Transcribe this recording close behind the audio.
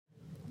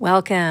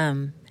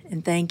Welcome,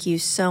 and thank you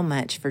so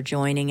much for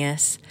joining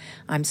us.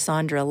 I'm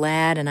Sandra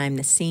Ladd, and I'm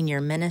the Senior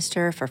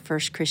Minister for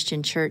First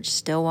Christian Church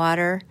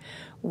Stillwater.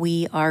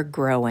 We are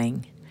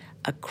growing,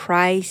 a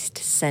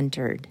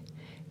Christ-centered,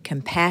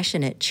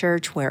 compassionate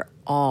church where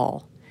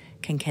all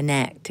can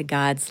connect to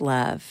God's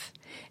love.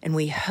 And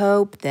we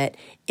hope that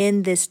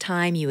in this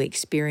time you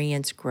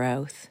experience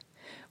growth.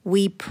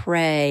 We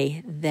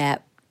pray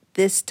that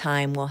this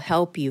time will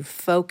help you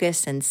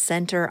focus and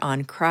center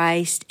on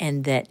Christ,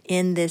 and that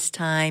in this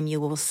time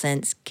you will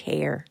sense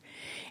care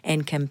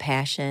and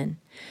compassion.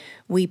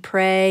 We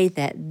pray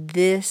that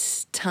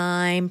this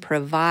time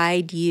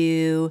provide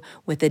you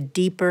with a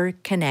deeper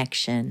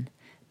connection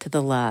to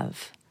the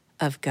love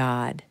of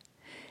God.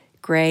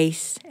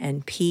 Grace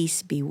and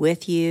peace be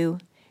with you.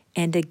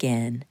 And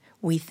again,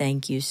 we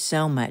thank you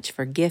so much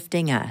for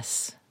gifting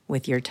us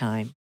with your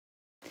time.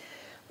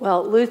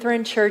 Well,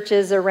 Lutheran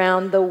churches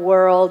around the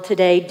world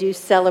today do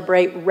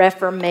celebrate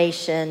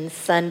Reformation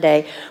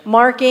Sunday,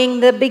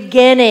 marking the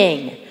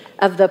beginning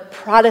of the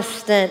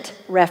Protestant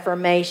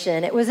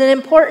Reformation. It was an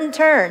important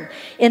turn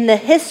in the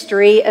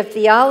history of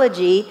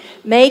theology,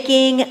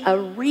 making a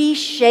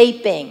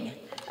reshaping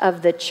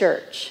of the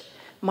church.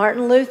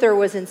 Martin Luther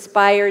was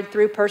inspired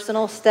through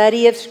personal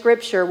study of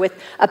Scripture with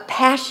a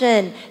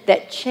passion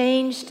that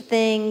changed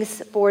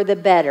things for the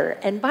better.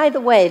 And by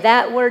the way,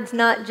 that word's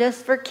not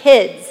just for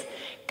kids.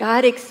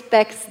 God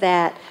expects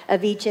that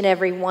of each and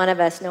every one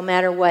of us, no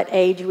matter what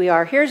age we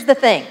are. Here's the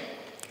thing.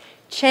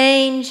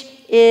 Change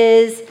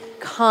is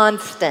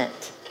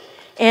constant.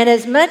 And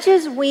as much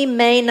as we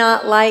may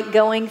not like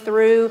going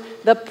through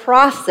the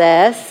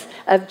process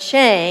of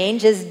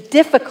change, as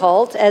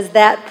difficult as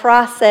that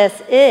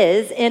process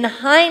is, in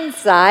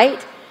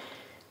hindsight,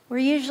 we're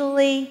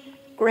usually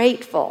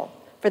grateful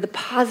for the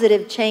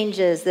positive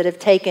changes that have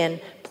taken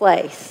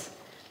place.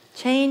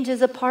 Change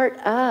is a part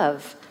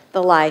of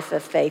the life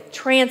of faith.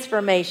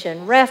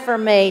 Transformation,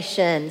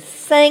 reformation,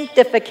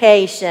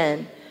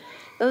 sanctification.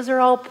 Those are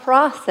all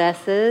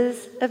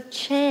processes of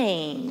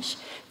change,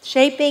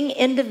 shaping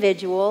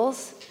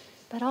individuals,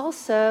 but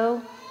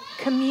also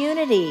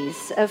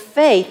communities of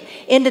faith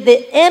into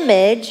the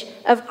image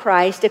of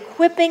Christ,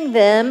 equipping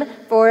them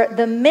for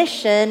the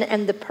mission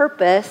and the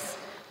purpose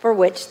for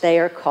which they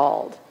are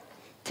called.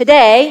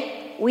 Today,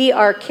 we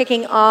are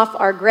kicking off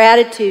our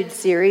gratitude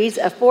series,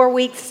 a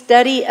 4-week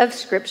study of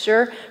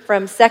Scripture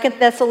from 2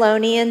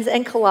 Thessalonians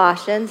and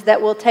Colossians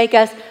that will take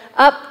us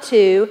up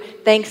to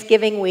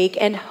Thanksgiving week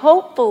and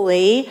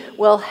hopefully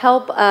will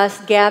help us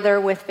gather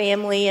with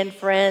family and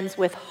friends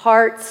with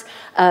hearts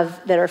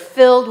that are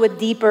filled with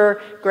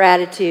deeper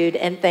gratitude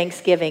and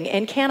thanksgiving.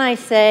 And can I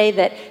say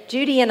that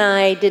Judy and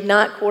I did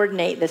not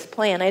coordinate this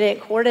plan. I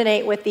didn't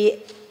coordinate with the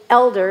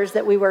elders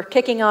that we were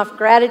kicking off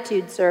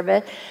gratitude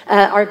service,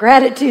 our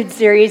gratitude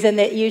series, and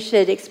that you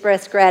should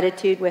express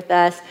gratitude with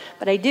us.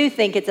 But I do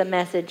think it's a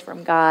message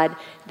from God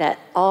that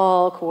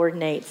all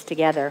coordinates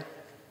together.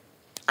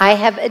 I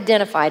have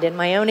identified in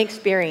my own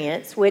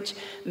experience, which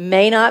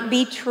may not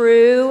be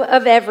true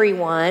of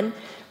everyone,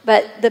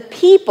 but the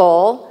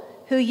people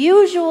who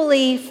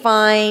usually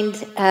find,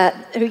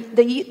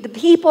 the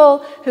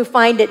people who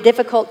find it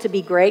difficult to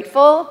be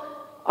grateful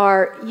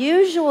are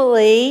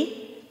usually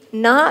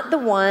not the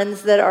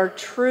ones that are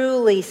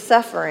truly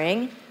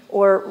suffering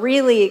or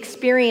really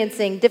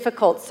experiencing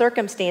difficult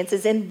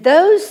circumstances. In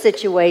those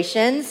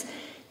situations,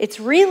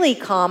 it's really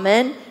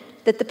common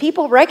that the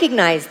people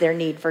recognize their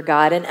need for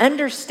God and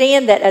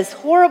understand that as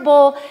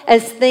horrible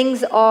as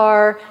things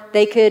are,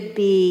 they could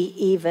be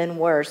even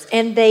worse.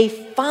 And they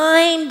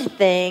find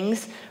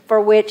things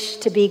for which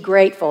to be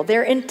grateful.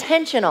 They're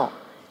intentional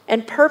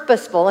and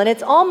purposeful, and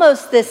it's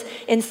almost this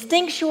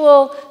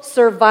instinctual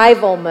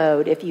survival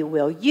mode, if you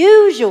will.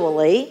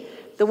 Usually,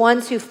 the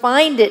ones who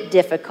find it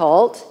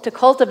difficult to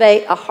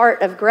cultivate a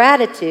heart of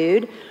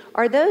gratitude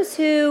are those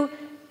who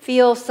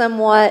feel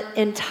somewhat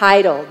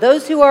entitled,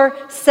 those who are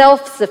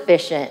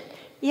self-sufficient.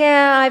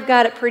 Yeah, I've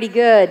got it pretty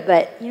good,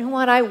 but you know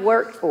what? I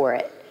worked for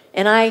it,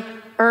 and I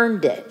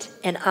earned it,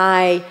 and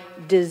I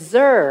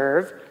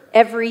deserve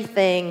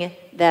everything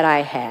that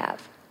I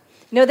have.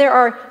 You know, there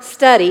are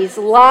studies,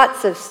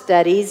 lots of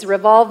studies,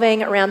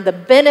 revolving around the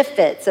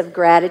benefits of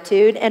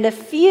gratitude, and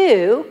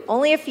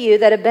only a few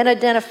that have been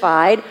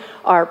identified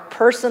are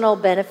personal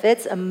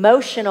benefits,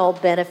 emotional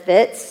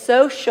benefits,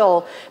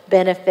 social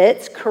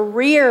benefits,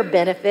 career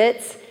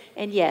benefits,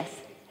 and yes,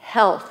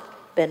 health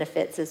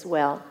benefits as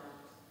well.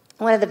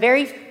 One of the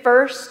very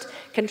first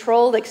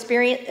controlled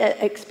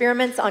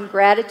experiments on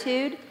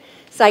gratitude,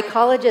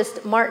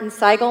 psychologist Martin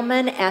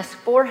Seigelman asked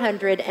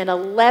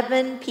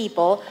 411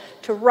 people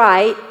to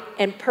write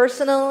and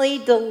personally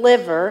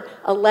deliver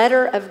a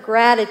letter of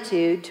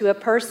gratitude to a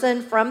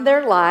person from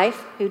their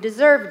life who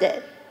deserved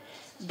it.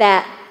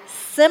 That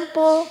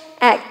simple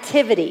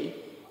activity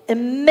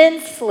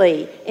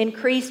immensely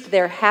increased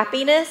their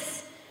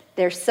happiness,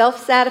 their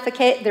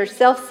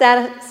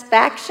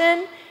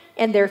self-satisfaction,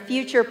 and their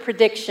future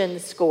prediction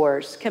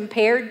scores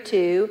compared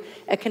to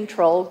a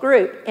control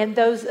group. And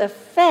those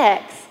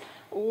effects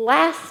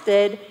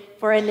lasted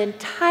for an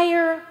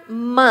entire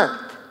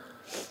month.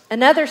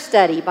 Another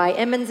study by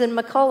Emmons and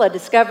McCullough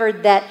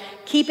discovered that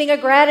keeping a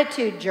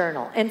gratitude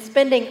journal and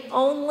spending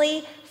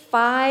only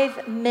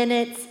 5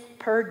 minutes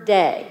per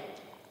day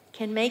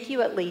can make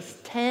you at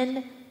least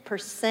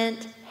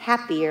 10%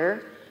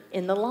 happier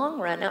in the long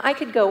run. Now, I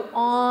could go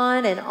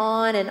on and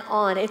on and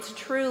on. It's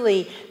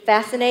truly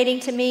fascinating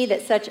to me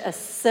that such a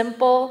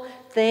simple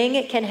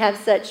thing can have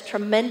such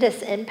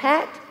tremendous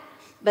impact,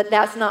 but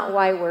that's not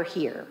why we're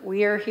here.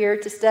 We are here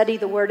to study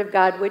the Word of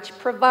God, which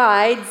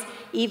provides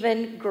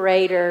even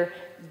greater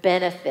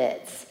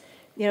benefits.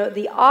 You know,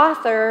 the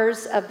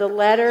authors of the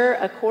letter,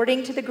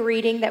 according to the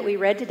greeting that we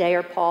read today,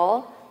 are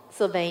Paul,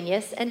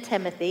 Silvanus, and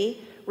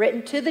Timothy,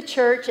 written to the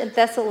church in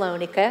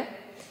Thessalonica.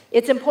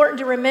 It's important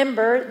to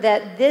remember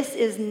that this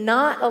is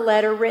not a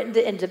letter written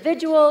to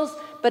individuals,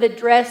 but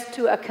addressed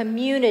to a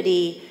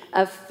community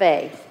of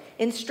faith.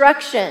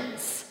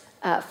 Instructions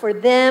for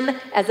them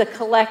as a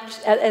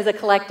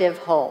collective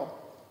whole.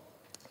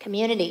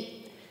 Community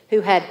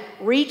who had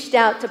reached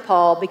out to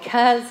Paul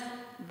because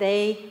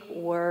they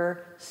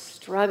were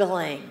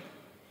struggling.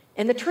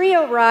 And the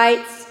trio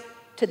writes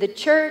to the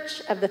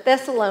church of the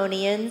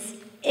Thessalonians,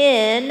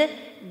 in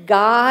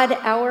God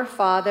our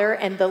Father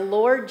and the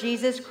Lord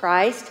Jesus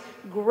Christ,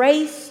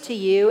 grace to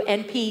you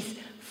and peace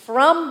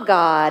from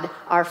God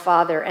our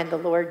Father and the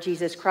Lord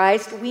Jesus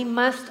Christ. We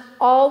must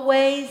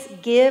always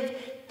give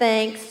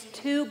thanks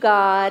to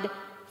God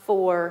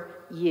for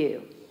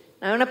you.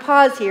 Now, I want to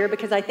pause here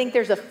because I think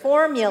there's a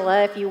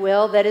formula, if you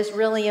will, that is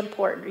really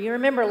important. You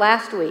remember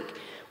last week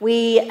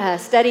we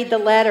studied the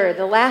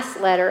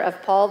last letter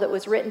of Paul that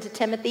was written to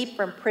Timothy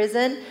from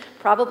prison,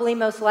 probably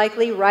most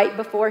likely right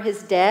before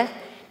his death.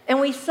 And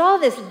we saw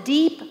this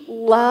deep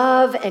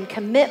love and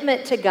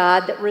commitment to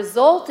God that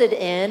resulted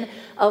in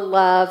a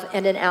love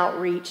and an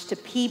outreach to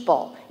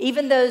people,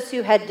 even those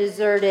who had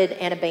deserted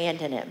and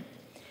abandoned him.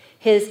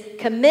 His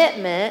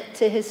commitment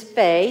to his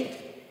faith,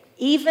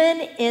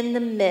 even in the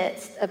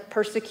midst of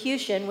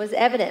persecution, was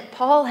evident.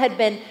 Paul had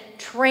been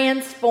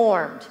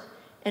transformed,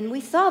 and we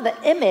saw the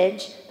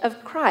image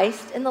of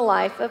Christ in the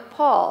life of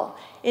Paul.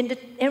 And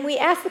we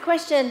asked the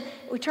question,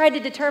 we tried to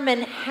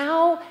determine,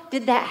 how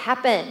did that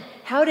happen?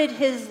 How did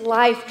his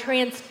life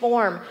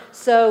transform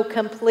so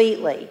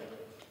completely?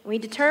 We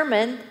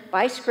determined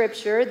by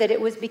Scripture that it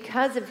was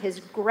because of his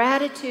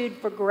gratitude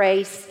for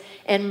grace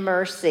and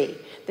mercy,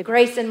 the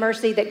grace and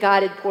mercy that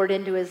God had poured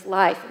into his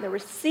life. And the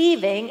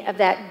receiving of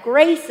that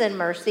grace and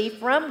mercy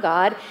from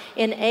God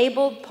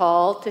enabled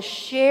Paul to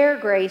share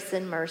grace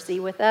and mercy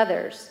with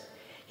others.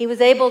 He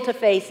was able to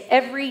face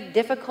every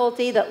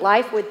difficulty that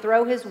life would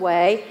throw his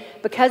way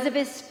because of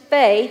his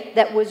faith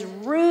that was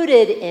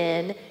rooted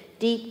in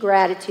deep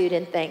gratitude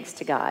and thanks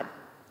to God.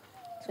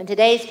 So in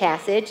today's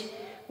passage,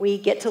 we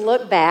get to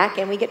look back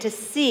and we get to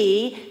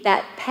see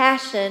that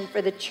passion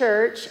for the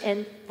church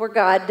and for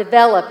God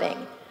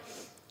developing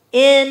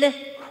in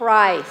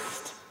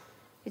Christ,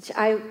 which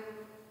I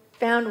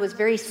found was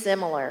very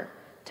similar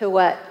to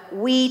what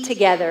we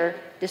together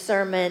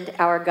determined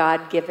our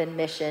God-given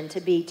mission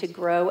to be, to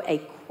grow a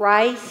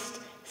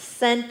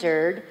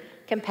Christ-centered,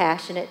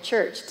 compassionate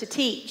church, to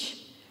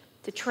teach,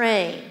 to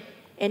train,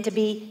 and to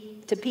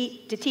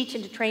teach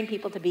and to train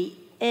people to be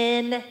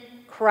in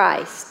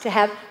Christ, to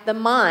have the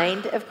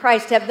mind of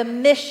Christ, to have the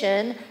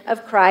mission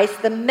of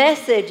Christ, the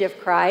message of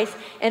Christ,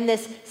 and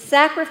this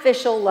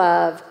sacrificial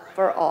love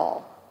for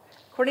all.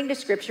 According to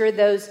Scripture,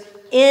 those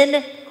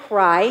in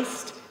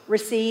Christ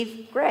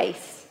receive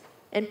grace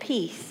and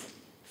peace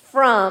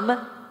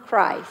from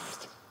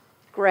Christ.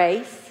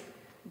 Grace,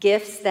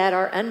 gifts that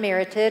are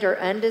unmerited or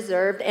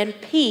undeserved, and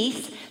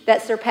peace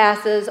that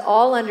surpasses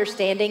all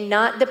understanding,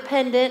 not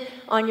dependent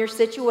on your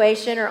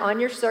situation or on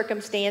your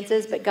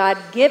circumstances, but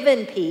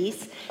God-given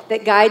peace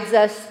that guides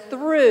us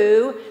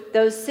through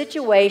those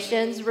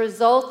situations,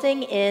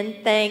 resulting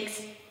in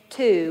thanks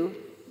to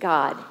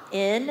God.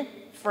 In,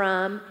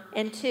 from,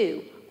 and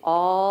to,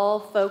 all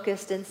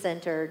focused and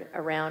centered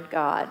around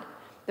God.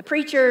 The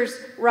preachers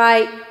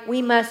write,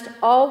 we must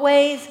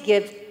always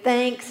give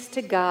thanks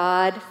to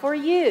God for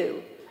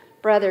you,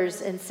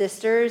 brothers and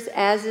sisters,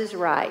 as is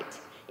right.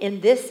 In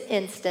this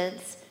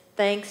instance,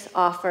 thanks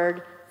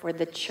offered for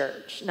the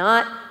church,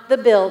 not the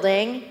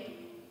building,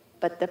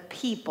 but the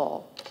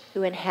people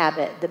who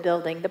inhabit the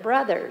building, the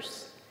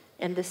brothers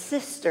and the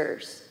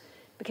sisters,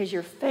 because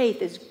your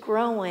faith is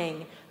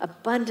growing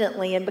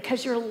abundantly and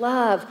because your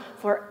love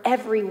for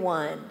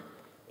everyone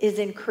is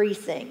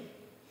increasing.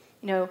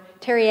 You know,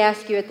 Terry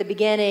asked you at the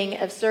beginning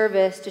of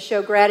service to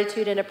show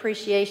gratitude and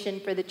appreciation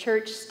for the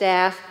church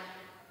staff,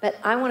 but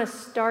I want to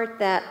start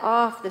that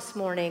off this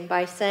morning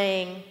by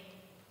saying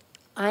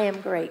I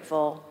am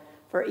grateful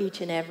for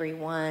each and every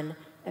one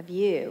of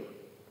you.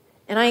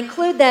 And I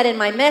include that in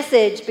my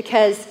message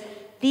because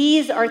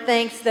these are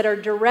thanks that are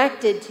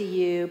directed to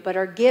you but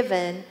are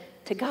given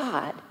to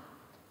God.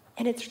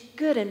 And it's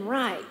good and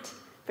right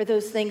for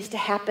those things to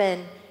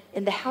happen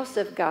in the house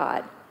of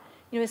God.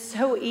 You know, it's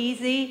so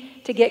easy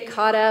to get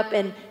caught up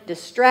in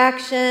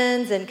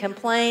distractions and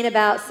complain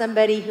about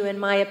somebody who, in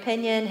my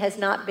opinion, has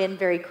not been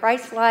very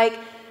Christ-like.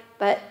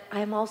 But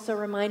I'm also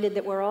reminded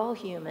that we're all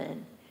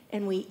human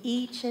and we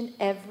each and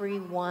every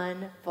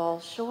one fall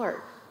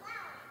short.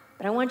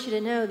 But I want you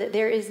to know that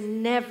there is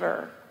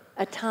never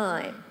a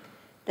time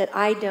that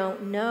I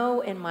don't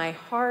know in my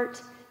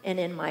heart and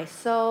in my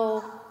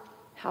soul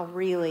how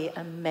really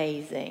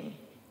amazing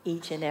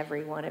each and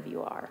every one of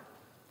you are.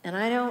 And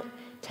I don't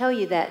tell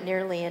you that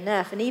nearly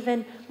enough. And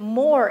even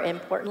more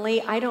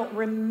importantly, I don't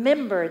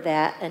remember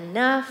that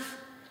enough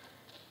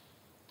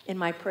in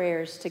my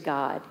prayers to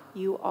God.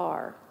 You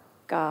are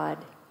God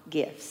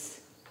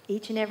gifts,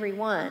 each and every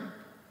one.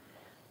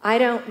 I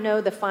don't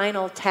know the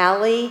final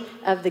tally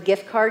of the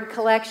gift card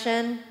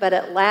collection, but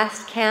at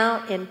last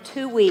count, in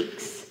 2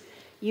 weeks,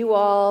 you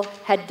all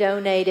had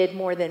donated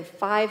more than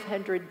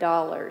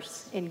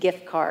 $500 in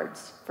gift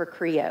cards for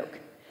Creoak.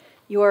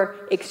 Your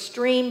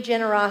extreme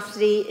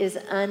generosity is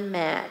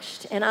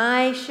unmatched. And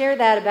I share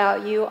that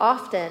about you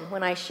often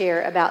when I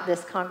share about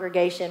this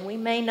congregation. We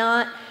may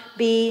not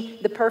be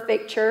the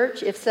perfect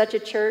church, if such a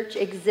church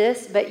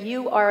exists, but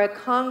you are a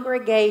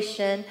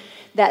congregation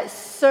that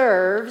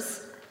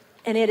serves,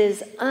 and it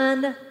is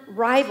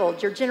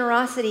unrivaled. Your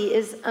generosity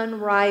is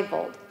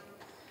unrivaled.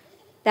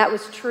 That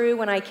was true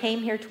when I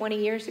came here 20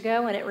 years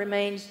ago, and it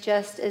remains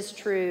just as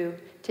true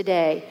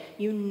today.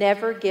 You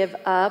never give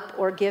up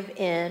or give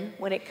in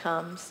when it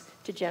comes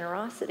to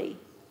generosity.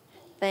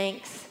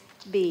 Thanks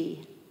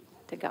be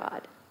to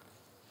God.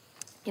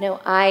 You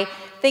know, I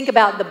think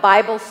about the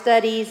Bible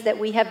studies that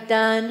we have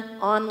done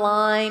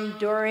online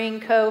during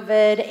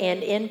COVID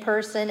and in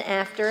person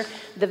after,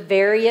 the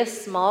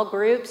various small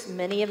groups,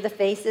 many of the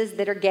faces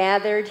that are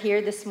gathered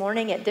here this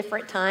morning at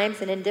different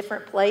times and in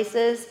different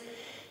places,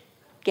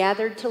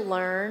 gathered to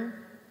learn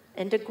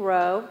and to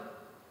grow,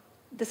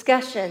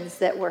 discussions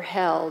that were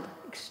held,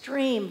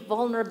 extreme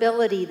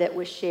vulnerability that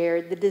was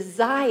shared, the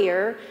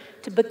desire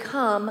to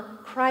become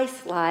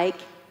Christ-like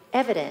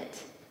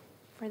evident.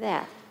 For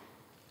that,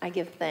 I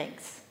give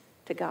thanks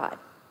to God.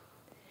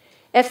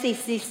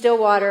 FCC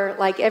Stillwater,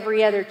 like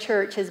every other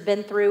church, has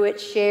been through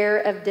its share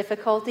of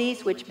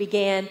difficulties, which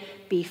began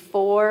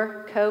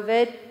before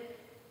COVID.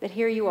 But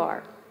here you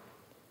are,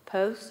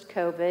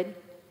 post-COVID,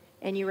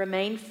 and you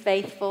remain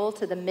faithful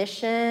to the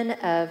mission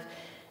of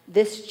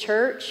this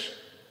church.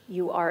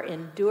 You are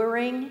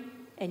enduring,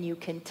 and you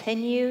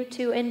continue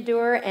to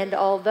endure. And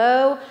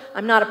although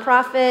I'm not a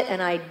prophet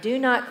and I do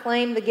not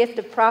claim the gift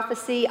of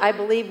prophecy, I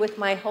believe with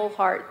my whole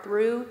heart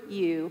through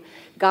you,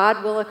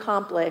 God will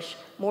accomplish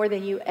more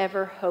than you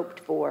ever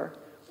hoped for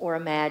or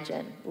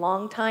imagined.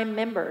 Longtime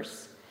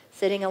members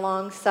sitting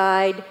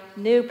alongside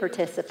new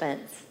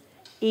participants,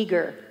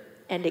 eager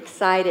and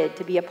excited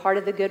to be a part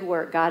of the good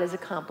work God is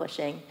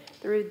accomplishing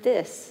through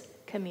this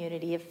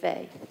community of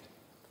faith.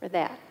 For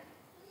that,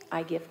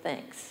 I give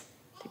thanks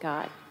to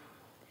God.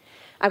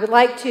 I would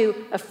like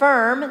to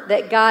affirm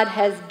that God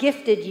has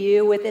gifted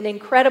you with an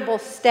incredible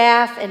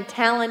staff and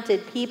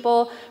talented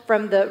people,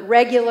 from the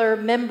regular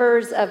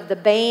members of the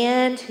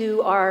band,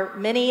 who are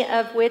many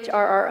of which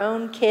are our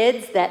own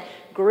kids that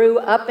grew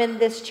up in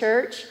this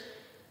church.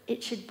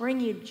 It should bring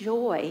you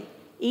joy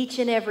each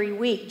and every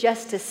week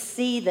just to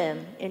see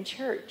them in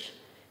church.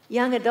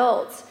 Young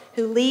adults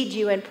who lead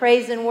you in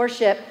praise and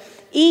worship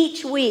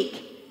each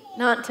week,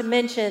 not to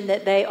mention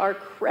that they are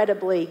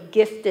incredibly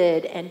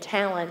gifted and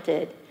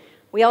talented.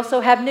 We also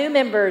have new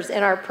members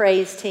in our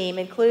praise team,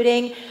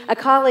 including a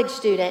college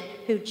student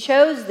who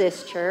chose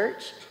this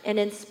church and,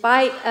 in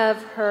spite of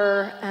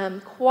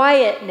her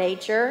quiet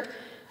nature,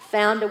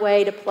 found a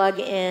way to plug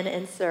in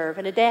and serve,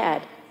 and a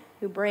dad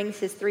who brings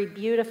his 3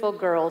 beautiful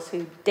girls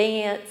who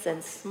dance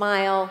and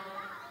smile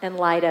and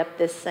light up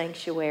this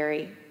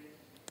sanctuary.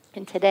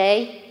 And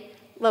today,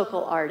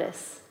 local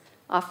artists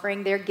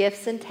offering their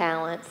gifts and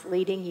talents,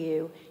 leading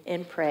you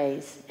in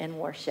praise and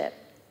worship.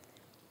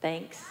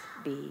 Thanks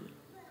be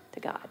to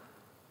God.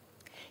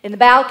 In the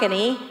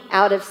balcony,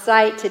 out of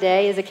sight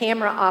today, is a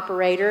camera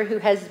operator who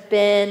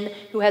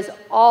has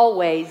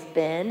always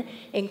been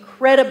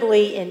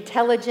incredibly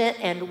intelligent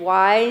and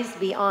wise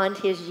beyond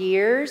his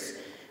years.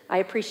 I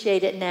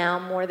appreciate it now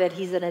more that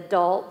he's an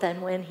adult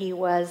than when he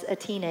was a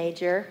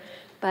teenager.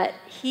 But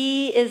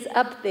he is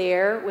up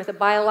there with a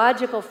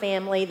biological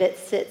family that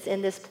sits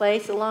in this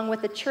place, along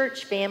with a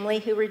church family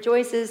who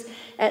rejoices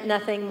at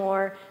nothing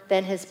more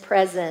than his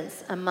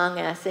presence among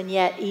us. And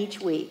yet each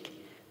week,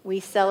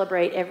 we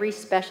celebrate every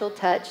special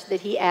touch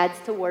that he adds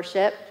to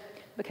worship,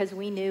 because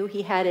we knew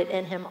he had it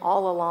in him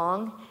all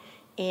along,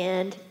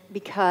 and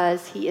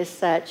because he is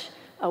such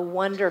a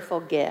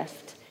wonderful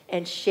gift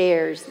and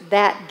shares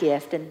that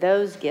gift and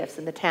those gifts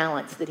and the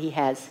talents that he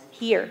has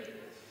here.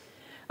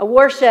 A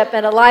worship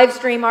and a live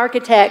stream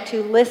architect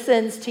who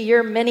listens to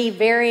your many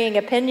varying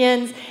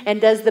opinions and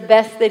does the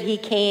best that he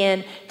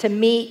can to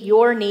meet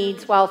your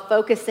needs while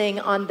focusing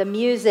on the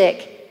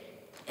music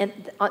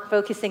and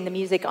focusing the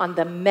music on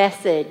the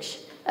message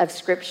of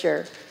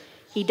Scripture.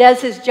 He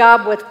does his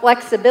job with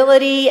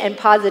flexibility and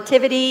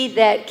positivity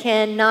that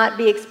cannot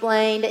be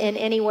explained in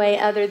any way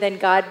other than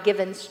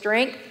God-given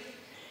strength.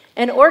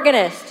 An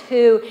organist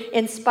who,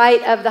 in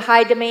spite of the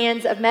high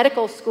demands of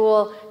medical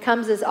school,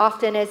 comes as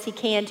often as he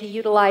can to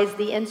utilize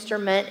the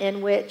instrument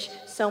in which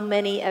so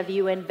many of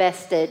you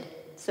invested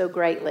so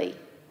greatly.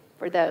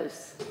 For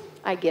those,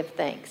 I give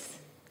thanks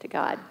to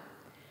God.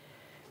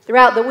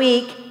 Throughout the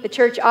week, the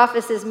church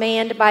office is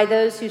manned by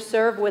those who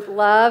serve with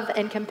love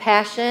and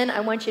compassion.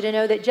 I want you to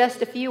know that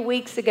just a few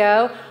weeks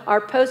ago, our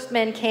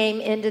postman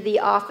came into the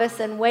office,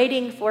 and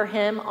waiting for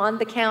him on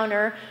the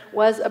counter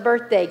was a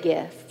birthday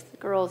gift. The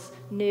girls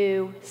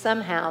knew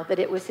somehow that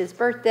it was his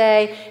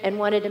birthday and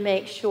wanted to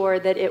make sure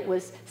that it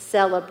was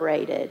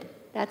celebrated.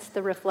 That's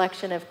the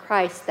reflection of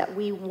Christ that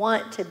we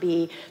want to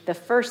be the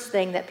first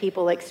thing that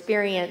people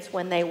experience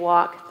when they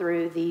walk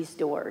through these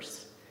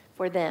doors.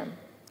 For them,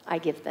 I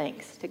give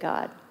thanks to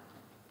God.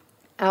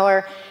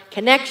 Our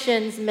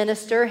connections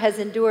minister has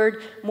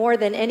endured more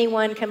than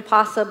anyone can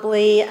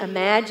possibly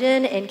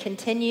imagine and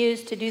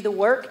continues to do the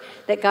work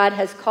that God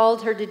has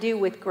called her to do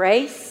with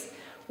grace,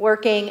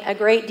 working a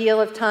great deal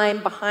of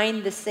time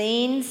behind the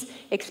scenes,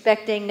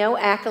 expecting no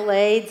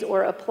accolades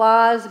or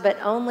applause, but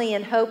only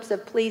in hopes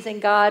of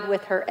pleasing God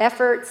with her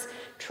efforts,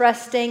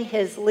 trusting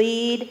His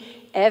lead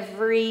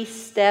every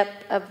step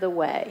of the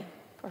way.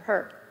 For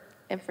her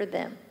and for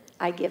them,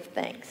 I give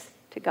thanks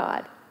to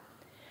God.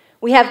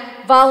 We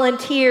have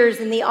volunteers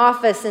in the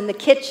office, in the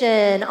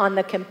kitchen, on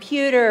the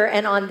computer,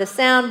 and on the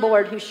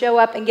soundboard who show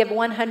up and give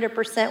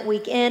 100%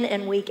 week in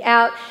and week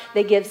out.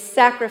 They give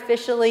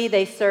sacrificially.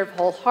 They serve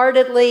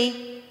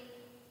wholeheartedly.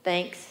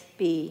 Thanks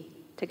be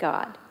to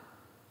God.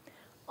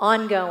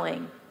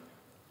 Ongoing,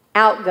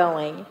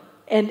 outgoing,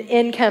 and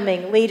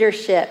incoming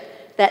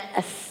leadership that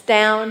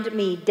astound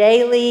me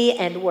daily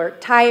and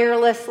work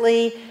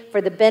tirelessly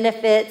for the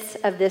benefits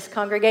of this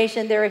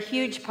congregation. They're a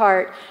huge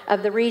part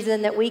of the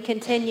reason that we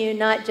continue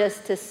not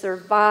just to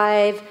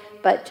survive,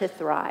 but to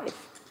thrive.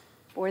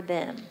 For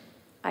them,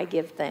 I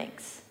give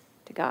thanks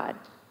to God.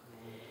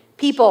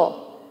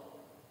 People,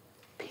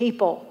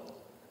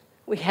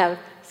 we have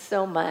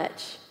so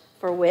much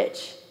for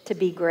which to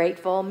be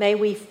grateful. May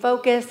we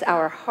focus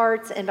our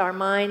hearts and our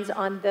minds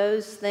on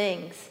those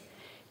things,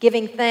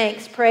 giving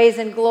thanks, praise,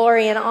 and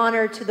glory and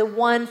honor to the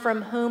one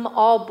from whom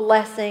all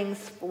blessings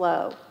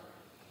flow.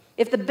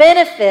 If the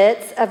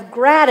benefits of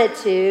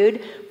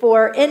gratitude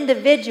for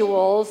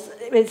individuals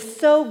is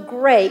so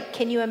great,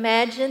 can you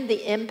imagine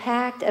the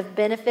impact of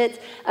benefits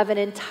of an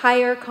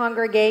entire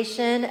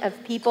congregation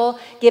of people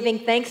giving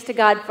thanks to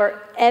God for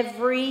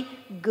every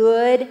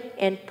good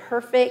and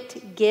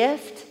perfect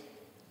gift?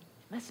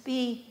 It must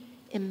be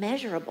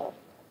immeasurable.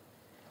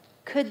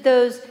 Could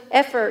those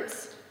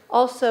efforts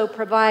also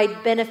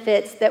provide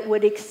benefits that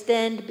would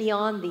extend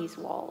beyond these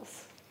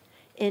walls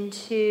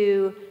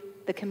into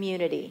the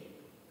community,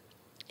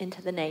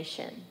 into the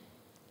nation,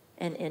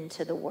 and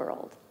into the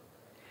world?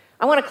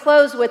 I want to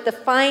close with the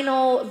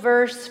final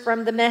verse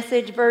from the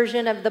Message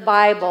version of the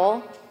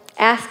Bible,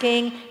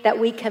 asking that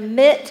we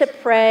commit to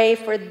pray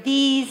for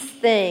these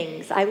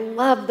things. I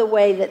love the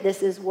way that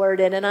this is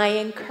worded, and I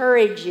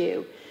encourage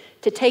you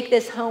to take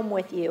this home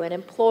with you and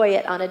employ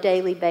it on a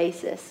daily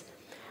basis.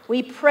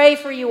 We pray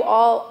for you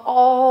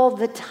all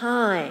the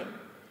time.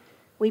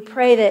 We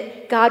pray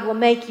that God will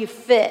make you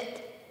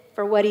fit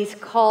for what He's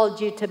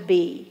called you to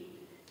be.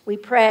 We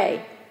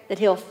pray that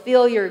He'll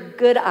fill your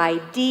good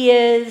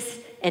ideas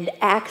and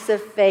acts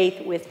of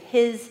faith with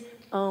His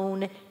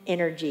own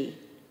energy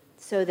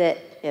so that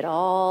it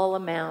all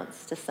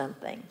amounts to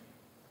something.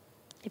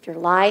 If your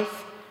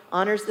life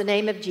honors the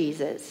name of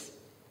Jesus,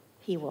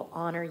 He will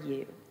honor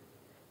you.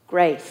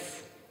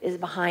 Grace is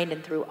behind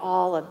and through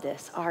all of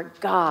this. Our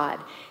God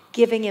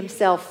giving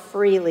Himself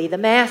freely. The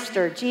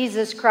Master,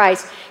 Jesus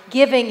Christ,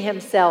 giving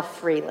Himself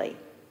freely.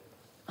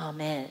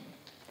 Amen.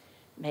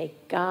 May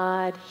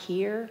God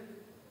hear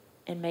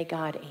and may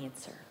God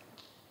answer.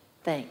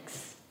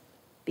 Thanks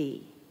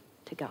be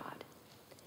to God.